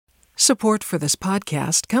Support for this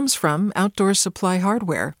podcast comes from Outdoor Supply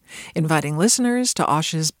Hardware, inviting listeners to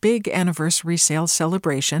Osh's big anniversary sale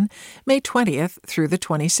celebration, May 20th through the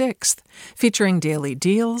 26th, featuring daily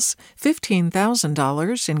deals,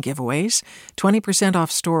 $15,000 in giveaways, 20% off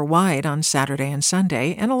store-wide on Saturday and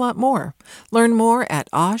Sunday, and a lot more. Learn more at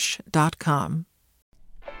osh.com.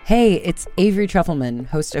 Hey, it's Avery Trufelman,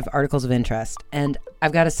 host of Articles of Interest, and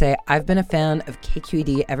I've got to say, I've been a fan of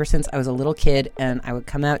KQED ever since I was a little kid, and I would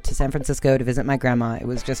come out to San Francisco to visit my grandma. It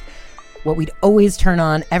was just what we'd always turn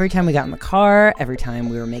on every time we got in the car, every time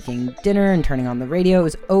we were making dinner and turning on the radio. It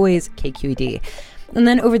was always KQED. And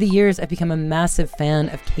then over the years, I've become a massive fan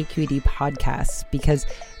of KQED podcasts because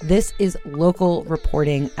this is local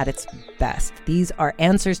reporting at its best. These are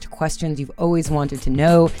answers to questions you've always wanted to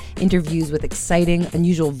know, interviews with exciting,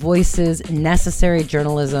 unusual voices, necessary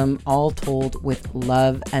journalism, all told with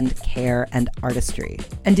love and care and artistry.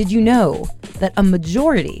 And did you know that a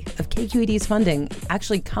majority of KQED's funding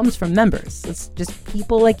actually comes from members? It's just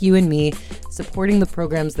people like you and me supporting the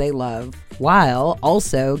programs they love, while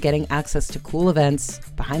also getting access to cool events,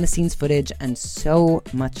 behind-the-scenes footage, and so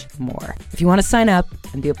much more. If you want to sign up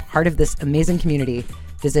and be a part of this amazing community,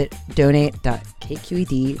 visit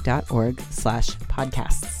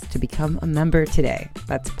donate.kqed.org/podcasts to become a member today.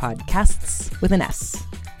 That's podcasts with an S.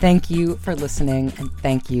 Thank you for listening, and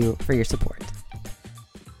thank you for your support.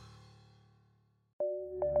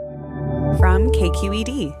 From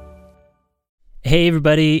KQED. Hey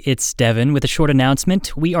everybody, it's Devin with a short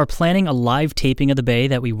announcement. We are planning a live taping of The Bay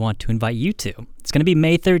that we want to invite you to. It's going to be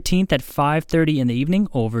May 13th at 5:30 in the evening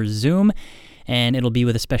over Zoom, and it'll be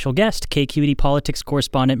with a special guest, KQED politics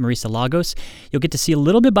correspondent Marisa Lagos. You'll get to see a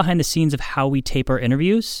little bit behind the scenes of how we tape our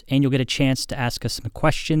interviews, and you'll get a chance to ask us some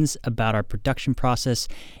questions about our production process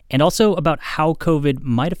and also about how COVID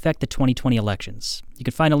might affect the 2020 elections. You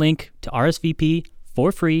can find a link to RSVP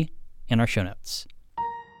for free in our show notes.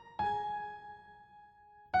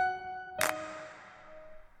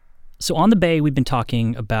 So on The Bay, we've been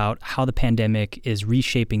talking about how the pandemic is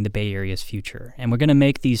reshaping the Bay Area's future. And we're going to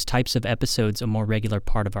make these types of episodes a more regular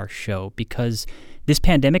part of our show because this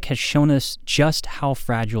pandemic has shown us just how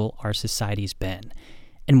fragile our society's been.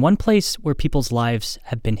 And one place where people's lives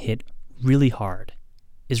have been hit really hard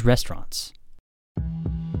is restaurants.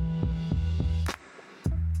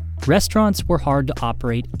 Restaurants were hard to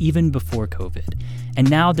operate even before COVID, and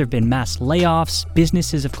now there have been mass layoffs,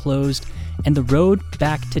 businesses have closed, and the road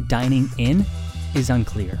back to dining in is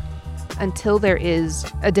unclear. Until there is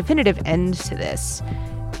a definitive end to this,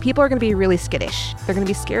 people are going to be really skittish. They're going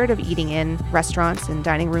to be scared of eating in restaurants and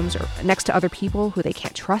dining rooms or next to other people who they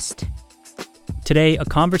can't trust. Today, a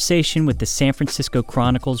conversation with the San Francisco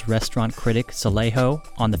Chronicle's restaurant critic, Saleho,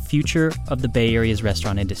 on the future of the Bay Area's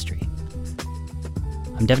restaurant industry.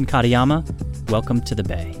 I'm Devin Katayama. Welcome to The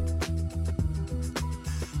Bay.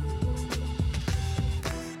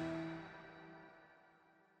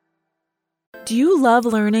 Do you love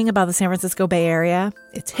learning about the San Francisco Bay Area,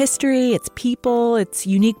 its history, its people, its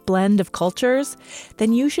unique blend of cultures?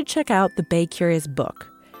 Then you should check out the Bay Curious book.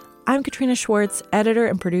 I'm Katrina Schwartz, editor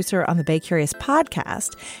and producer on the Bay Curious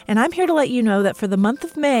podcast, and I'm here to let you know that for the month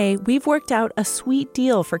of May, we've worked out a sweet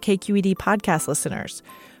deal for KQED podcast listeners.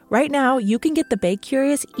 Right now, you can get the Bay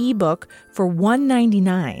Curious ebook for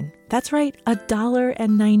 $1.99. That's right,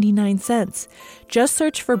 $1.99. Just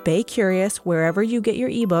search for Bay Curious wherever you get your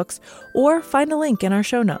ebooks or find a link in our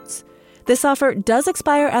show notes. This offer does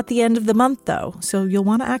expire at the end of the month, though, so you'll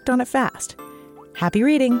want to act on it fast. Happy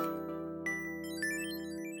reading!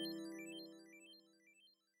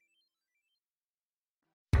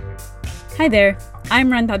 Hi there,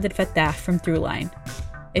 I'm Randa Abdelfattah from Throughline.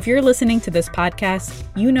 If you're listening to this podcast,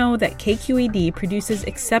 you know that KQED produces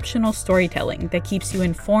exceptional storytelling that keeps you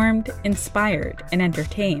informed, inspired, and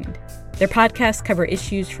entertained. Their podcasts cover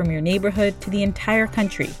issues from your neighborhood to the entire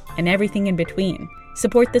country and everything in between.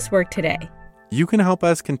 Support this work today. You can help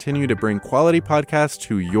us continue to bring quality podcasts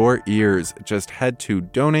to your ears. Just head to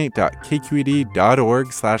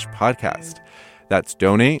donate.kqed.org/podcast. That's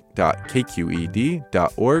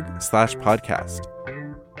donate.kqed.org/podcast.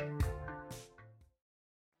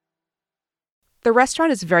 The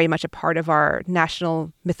restaurant is very much a part of our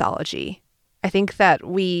national mythology. I think that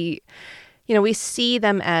we see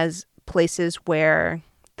them as places where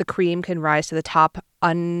the cream can rise to the top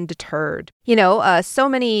undeterred. So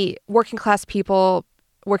many working class people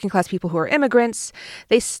who are immigrants,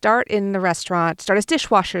 they start in the restaurant, start as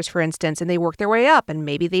dishwashers, for instance, and they work their way up, and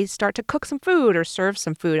maybe they start to cook some food or serve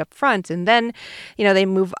some food up front. And then, they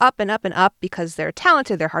move up and up and up because they're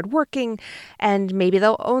talented, they're hardworking, and maybe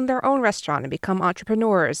they'll own their own restaurant and become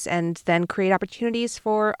entrepreneurs and then create opportunities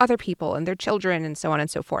for other people and their children and so on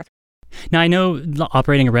and so forth. Now, I know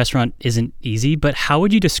operating a restaurant isn't easy, but how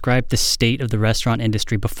would you describe the state of the restaurant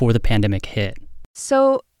industry before the pandemic hit?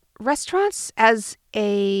 So restaurants as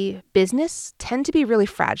a business tend to be really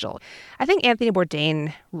fragile. I think Anthony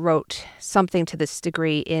Bourdain wrote something to this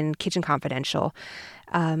degree in Kitchen Confidential.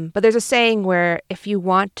 But there's a saying where if you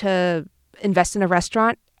want to invest in a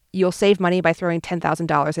restaurant, you'll save money by throwing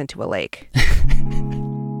 $10,000 into a lake.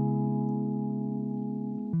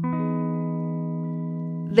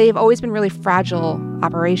 They've always been really fragile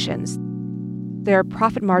operations. Their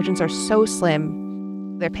profit margins are so slim.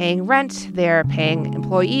 They're paying rent, they're paying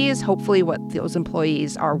employees, hopefully what those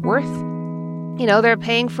employees are worth. You know, they're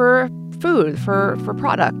paying for food, for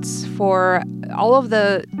products, for all of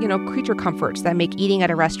the, creature comforts that make eating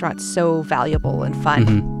at a restaurant so valuable and fun.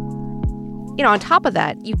 Mm-hmm. On top of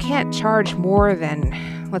that, you can't charge more than,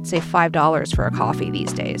 let's say, $5 for a coffee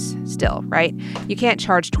these days still, right? You can't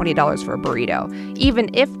charge $20 for a burrito,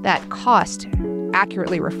 even if that cost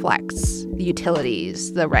accurately reflects the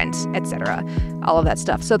utilities, the rent, etc., all of that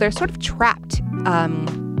stuff. So they're sort of trapped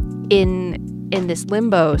in this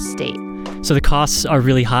limbo state. So the costs are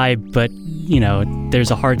really high, but,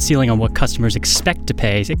 there's a hard ceiling on what customers expect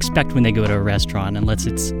when they go to a restaurant, unless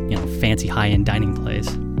it's, fancy high-end dining place.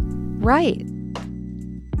 Right.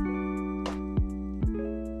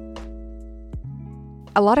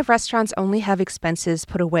 A lot of restaurants only have expenses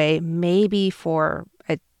put away maybe for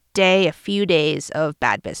a day, a few days of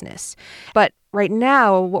bad business. But right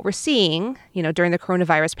now, what we're seeing, during the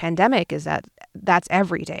coronavirus pandemic is that that's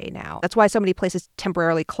every day now. That's why so many places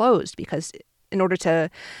temporarily closed, because in order to,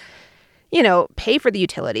 pay for the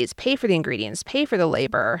utilities, pay for the ingredients, pay for the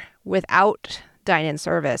labor without dine-in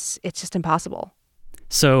service, it's just impossible.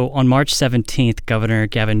 So on March 17th, Governor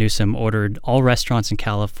Gavin Newsom ordered all restaurants in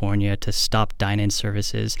California to stop dine-in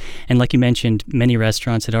services. And like you mentioned, many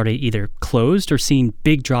restaurants had already either closed or seen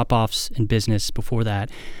big drop-offs in business before that.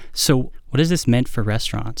 So what has this meant for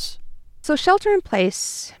restaurants? So shelter in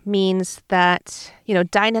place means that,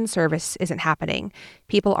 dine-in service isn't happening.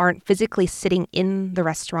 People aren't physically sitting in the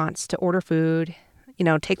restaurants to order food,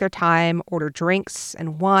 take their time, order drinks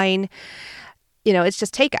and wine. It's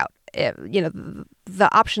just takeout. The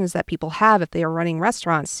options that people have if they are running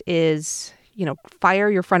restaurants is, fire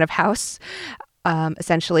your front of house,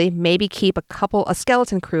 essentially, maybe keep a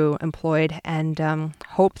skeleton crew employed and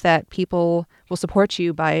hope that people will support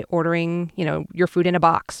you by ordering, your food in a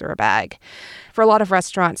box or a bag. For a lot of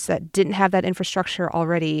restaurants that didn't have that infrastructure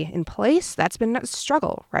already in place, that's been a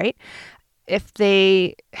struggle, right? If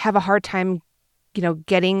they have a hard time,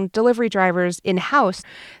 getting delivery drivers in-house,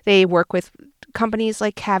 they work with companies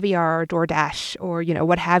like Caviar or DoorDash or,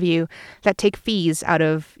 what have you, that take fees out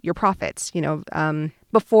of your profits.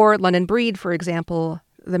 Before London Breed, for example,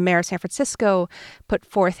 the mayor of San Francisco put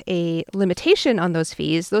forth a limitation on those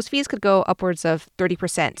fees. Those fees could go upwards of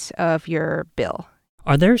 30% of your bill.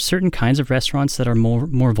 Are there certain kinds of restaurants that are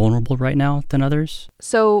more vulnerable right now than others?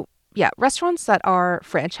 So, yeah, restaurants that are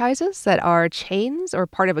franchises, that are chains or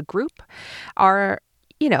part of a group are,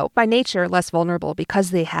 by nature, less vulnerable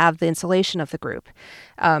because they have the insulation of the group.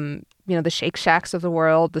 The Shake Shacks of the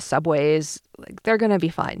world, the Subways, they're going to be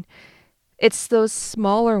fine. It's those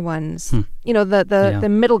smaller ones, the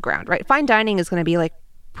middle ground, right? Fine dining is going to be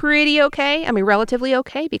pretty okay. I mean, relatively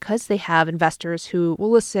okay, because they have investors who will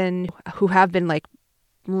listen, who have been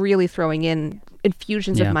really throwing in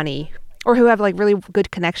infusions of money, or who have really good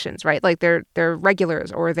connections, right? Their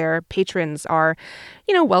regulars or their patrons are,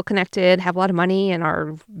 well connected, have a lot of money, and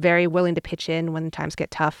are very willing to pitch in when times get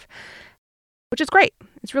tough, which is great.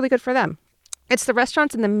 It's really good for them. It's the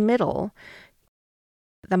restaurants in the middle,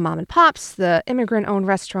 the mom and pops, the immigrant-owned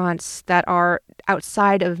restaurants that are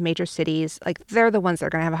outside of major cities. They're the ones that are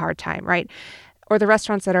going to have a hard time, right? Or the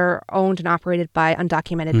restaurants that are owned and operated by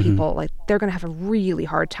undocumented people, they're going to have a really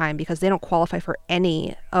hard time because they don't qualify for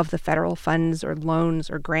any of the federal funds or loans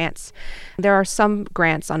or grants. There are some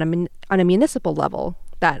grants on a municipal level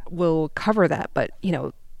that will cover that, but,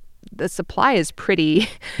 the supply is pretty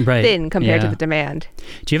thin compared to the demand.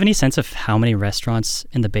 Do you have any sense of how many restaurants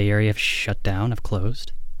in the Bay Area have shut down, have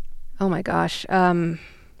closed? Oh, my gosh.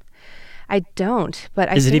 I don't,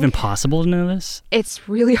 but Is it even possible to know this? It's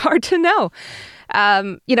really hard to know.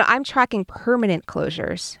 I'm tracking permanent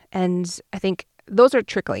closures, and I think those are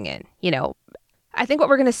trickling in. I think what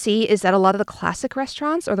we're going to see is that a lot of the classic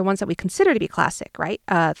restaurants, or the ones that we consider to be classic, right?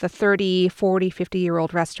 The 30, 40,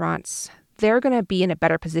 50-year-old restaurants, they're going to be in a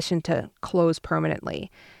better position to close permanently.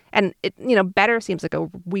 And, better seems like a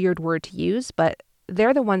weird word to use, but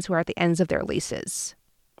they're the ones who are at the ends of their leases,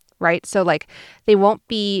 right? So, they won't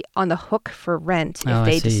be on the hook for rent if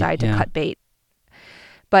they decide to cut bait.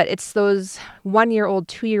 But it's those 1-year-old,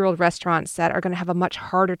 2-year-old restaurants that are going to have a much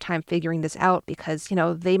harder time figuring this out because,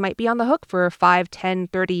 they might be on the hook for a 5, 10,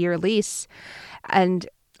 30-year lease. And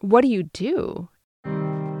what do you do?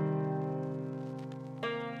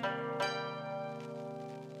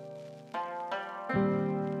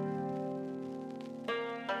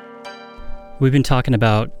 We've been talking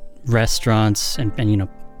about restaurants and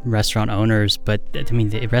restaurant owners, but I mean,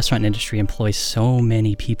 the restaurant industry employs so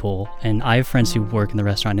many people. And I have friends who work in the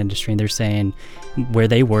restaurant industry, and they're saying where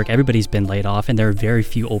they work, everybody's been laid off, and there are very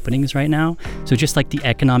few openings right now. So just like the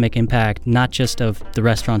economic impact, not just of the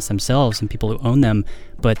restaurants themselves and people who own them,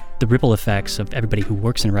 but the ripple effects of everybody who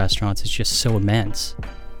works in restaurants is just so immense.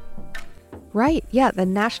 Right. Yeah. The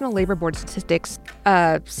National Labor Board statistics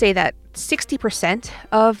say that 60%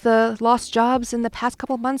 of the lost jobs in the past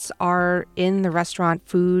couple of months are in the restaurant,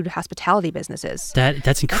 food, hospitality businesses.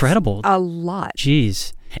 That's incredible. That's a lot.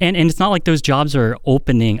 Jeez. And it's not like those jobs are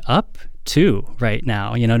opening up too right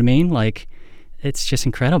now. You know what I mean? Like, it's just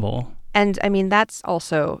incredible. And I mean, that's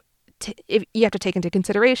also, if you have to take into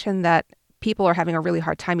consideration that people are having a really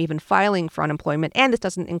hard time even filing for unemployment. And this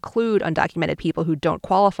doesn't include undocumented people who don't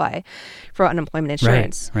qualify for unemployment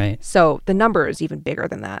insurance. Right. So the number is even bigger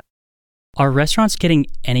than that. Are restaurants getting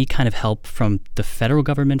any kind of help from the federal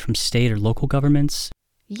government, from state or local governments?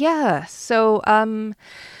 Yeah. So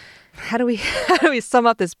how do we sum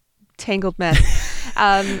up this tangled mess?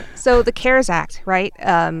 So the CARES Act, right,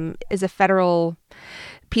 is a federal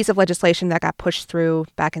piece of legislation that got pushed through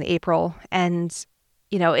back in April. And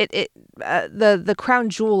the crown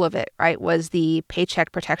jewel of it, right, was the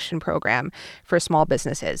Paycheck Protection Program for small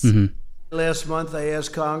businesses. Mm-hmm. Last month, I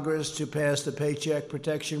asked Congress to pass the Paycheck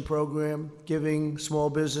Protection Program, giving small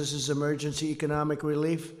businesses emergency economic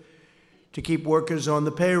relief to keep workers on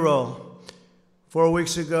the payroll. 4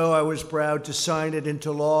 weeks ago, I was proud to sign it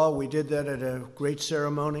into law. We did that at a great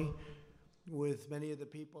ceremony with many of the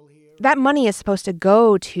people here. That money is supposed to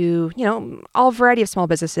go to, all variety of small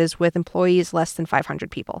businesses with employees less than 500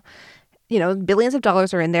 people. Billions of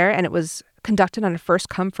dollars are in there, and it was conducted on a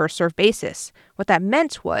first-come, first-served basis. What that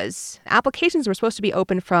meant was applications were supposed to be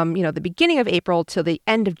open from, the beginning of April till the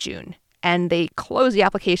end of June, and they closed the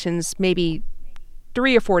applications maybe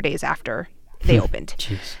 3 or 4 days after they opened.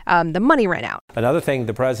 The money ran out. Another thing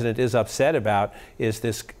the president is upset about is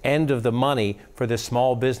this end of the money for this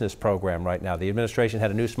small business program right now. The administration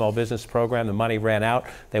had a new small business program. The money ran out.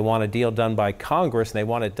 They want a deal done by Congress, and they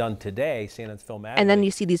want it done today. CNN's Phil Madden. And then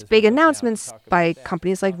you see these big announcements by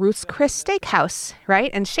companies like Ruth's Chris Steakhouse,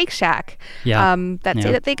 right, and Shake Shack, say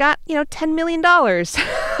that they got $10 million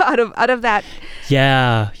out of that.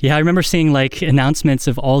 Yeah. I remember seeing like announcements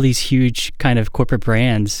of all these huge kind of corporate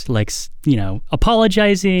brands, like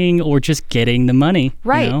apologizing or just getting the money.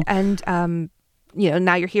 Right. And,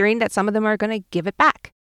 now you're hearing that some of them are going to give it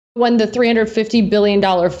back. When the $350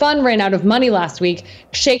 billion fund ran out of money last week,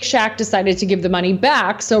 Shake Shack decided to give the money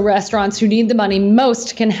back so restaurants who need the money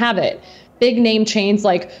most can have it. Big name chains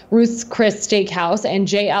like Ruth's Chris Steakhouse and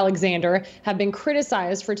J. Alexander have been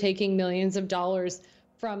criticized for taking millions of dollars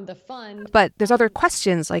from the fund. But there's other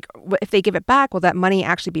questions, like if they give it back, will that money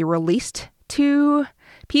actually be released to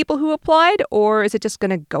people who applied, or is it just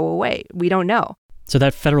going to go away? We don't know. So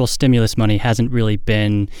that federal stimulus money hasn't really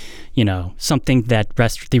been, something that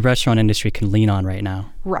the restaurant industry can lean on right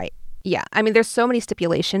now. Right. Yeah. I mean, there's so many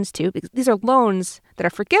stipulations, too, because these are loans that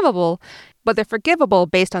are forgivable, but they're forgivable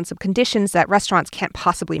based on some conditions that restaurants can't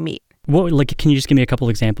possibly meet. Can you just give me a couple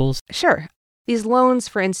examples? Sure. These loans,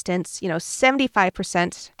 for instance,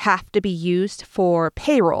 75% have to be used for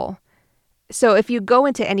payroll. So if you go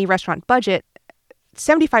into any restaurant budget,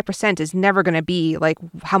 75% is never going to be like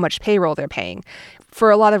how much payroll they're paying. For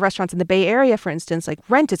a lot of restaurants in the Bay Area, for instance, like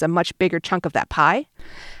rent is a much bigger chunk of that pie.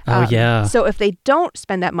 Yeah. So if they don't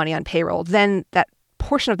spend that money on payroll, then that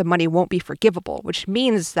portion of the money won't be forgivable, which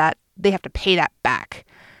means that they have to pay that back.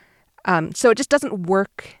 So it just doesn't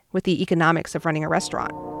work with the economics of running a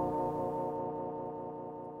restaurant.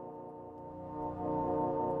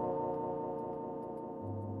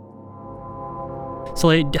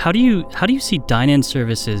 So how do you see dine-in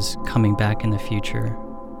services coming back in the future?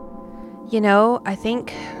 I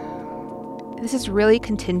think this is really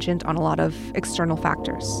contingent on a lot of external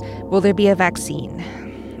factors. Will there be a vaccine?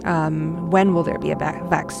 When will there be a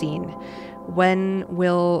vaccine? When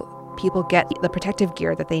will people get the protective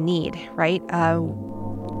gear that they need, right? How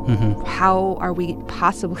are we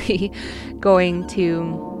possibly going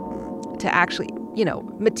to actually,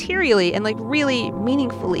 materially and like really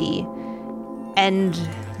meaningfully end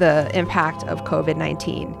the impact of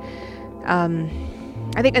COVID-19?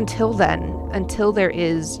 I think until there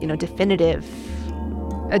is, a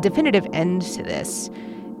definitive end to this,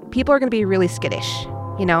 people are going to be really skittish.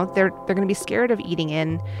 You know, they're going to be scared of eating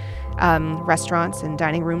in restaurants and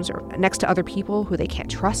dining rooms or next to other people who they can't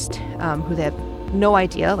trust, who they have no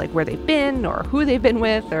idea like where they've been or who they've been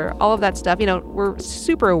with or all of that stuff. You know, we're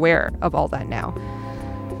super aware of all that now.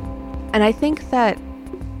 And I think that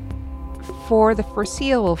for the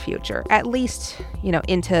foreseeable future, at least, you know,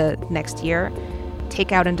 into next year,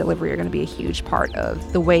 takeout and delivery are going to be a huge part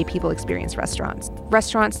of the way people experience restaurants.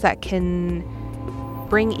 Restaurants that can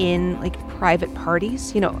bring in like private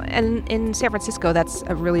parties, you know, and in San Francisco, that's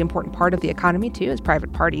a really important part of the economy too, is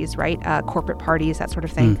private parties, right? Corporate parties, that sort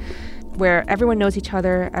of thing, where everyone knows each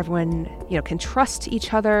other, everyone, you know, can trust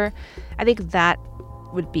each other. I think that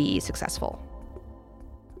would be successful.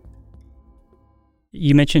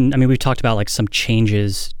 You mentioned, I mean, we've talked about like some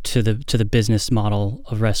changes to the business model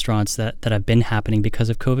of restaurants that have been happening because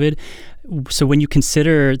of COVID. So when you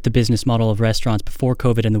consider the business model of restaurants before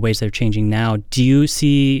COVID and the ways they're changing now, do you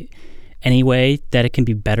see any way that it can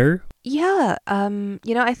be better? Yeah,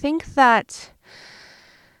 you know, I think that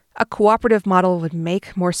a cooperative model would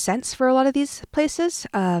make more sense for a lot of these places,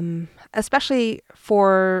 especially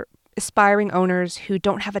for aspiring owners who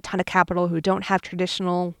don't have a ton of capital, who don't have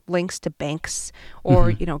traditional links to banks or,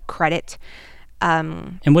 you know, credit.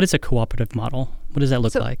 And what is a cooperative model? What does that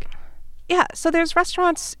look like? Yeah, so there's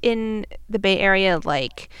restaurants in the Bay Area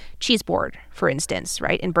like Cheeseboard, for instance,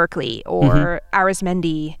 right, in Berkeley, or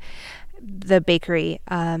Arizmendi, the bakery,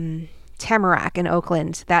 Tamarack in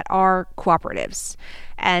Oakland, that are cooperatives.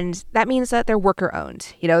 And that means that they're worker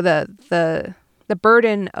owned. You know, the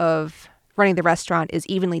burden of running the restaurant is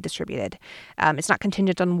evenly distributed. It's not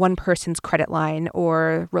contingent on one person's credit line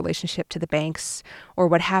or relationship to the banks or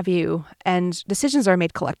what have you. And decisions are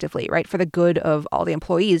made collectively, right, for the good of all the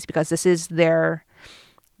employees, because this is their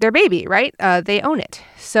baby, right? They own it.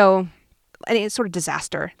 So any sort of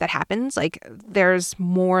disaster that happens, like there's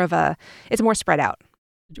more of it's more spread out.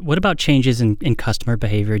 What about changes in customer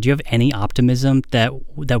behavior? Do you have any optimism that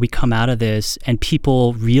we come out of this and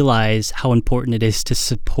people realize how important it is to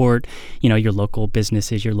support, you know, your local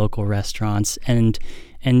businesses, your local restaurants, and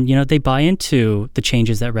you know, they buy into the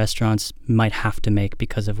changes that restaurants might have to make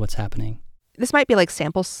because of what's happening? This might be like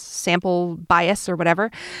sample bias or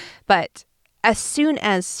whatever, but as soon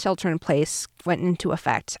as shelter in place went into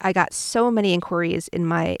effect, I got so many inquiries in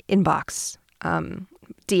my inbox,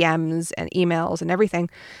 DMs and emails and everything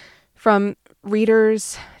from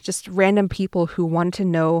readers, just random people who wanted to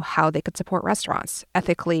know how they could support restaurants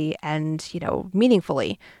ethically and, you know,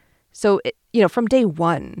 meaningfully. So, you know, from day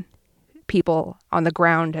one, people on the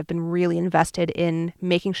ground have been really invested in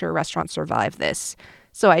making sure restaurants survive this.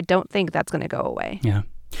 So I don't think that's going to go away. Yeah.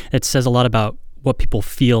 It says a lot about what people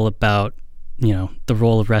feel about, you know, the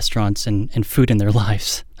role of restaurants and food in their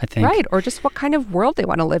lives, I think. Right. Or just what kind of world they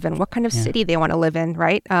want to live in, what kind of city they want to live in,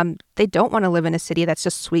 right? They don't want to live in a city that's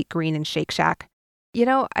just sweet, green, and Shake Shack. You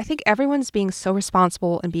know, I think everyone's being so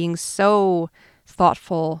responsible and being so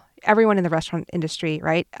thoughtful, everyone in the restaurant industry,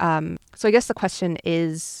 right? So I guess the question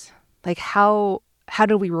is, like, how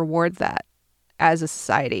do we reward that as a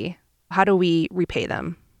society? How do we repay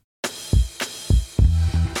them?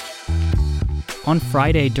 On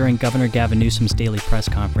Friday, during Governor Gavin Newsom's daily press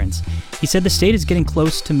conference, he said the state is getting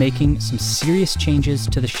close to making some serious changes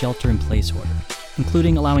to the shelter-in-place order,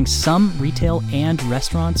 including allowing some retail and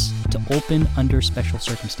restaurants to open under special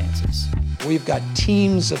circumstances. We've got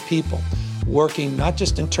teams of people working not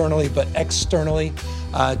just internally but externally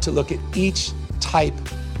to look at each type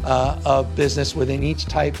of business within each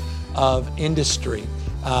type of industry.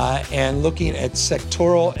 And looking at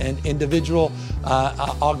sectoral and individual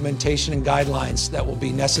augmentation and guidelines that will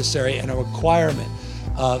be necessary and a requirement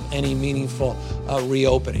of any meaningful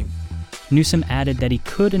reopening. Newsom added that he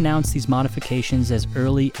could announce these modifications as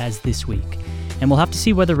early as this week, and we'll have to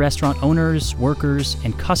see whether restaurant owners, workers,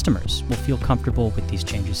 and customers will feel comfortable with these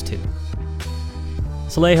changes too.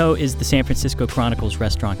 Solejo is the San Francisco Chronicle's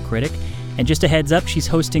restaurant critic. And just a heads up, she's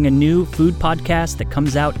hosting a new food podcast that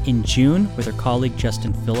comes out in June with her colleague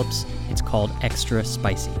Justin Phillips. It's called Extra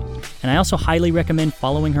Spicy. And I also highly recommend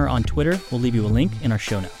following her on Twitter. We'll leave you a link in our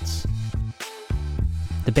show notes.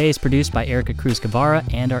 The Bay is produced by Erica Cruz Guevara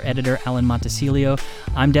and our editor Alan Montecillo.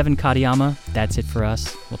 I'm Devin Katayama. That's it for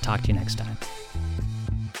us. We'll talk to you next time.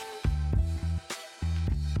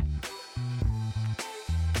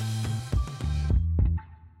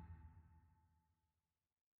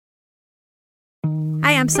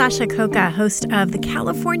 Hi, I'm Sasha Khokha, host of the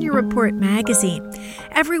California Report magazine.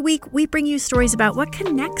 Every week, we bring you stories about what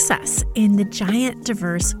connects us in the giant,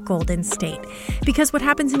 diverse Golden State. Because what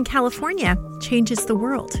happens in California changes the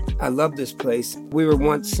world. I love this place. We were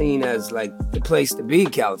once seen as like the place to be,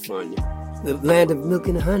 California. the land of milk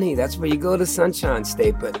and honey. That's where you go to Sunshine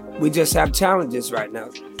State, but we just have challenges right now.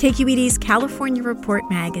 KQED's California Report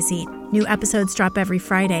magazine. New episodes drop every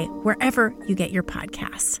Friday, wherever you get your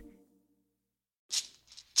podcasts.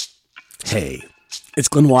 Hey, it's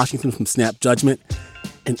Glenn Washington from Snap Judgment.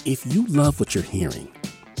 And if you love what you're hearing,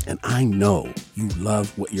 and I know you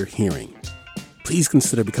love what you're hearing, please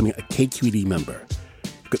consider becoming a KQED member.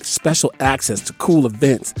 Get special access to cool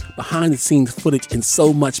events, behind-the-scenes footage, and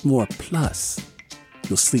so much more. Plus,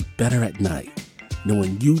 you'll sleep better at night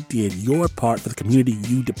knowing you did your part for the community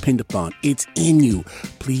you depend upon. It's in you.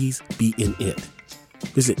 Please be in it.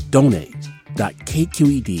 Visit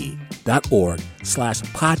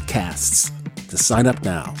donate.kqed.org/podcasts to sign up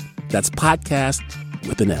now. That's podcast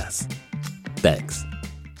with an S. Thanks.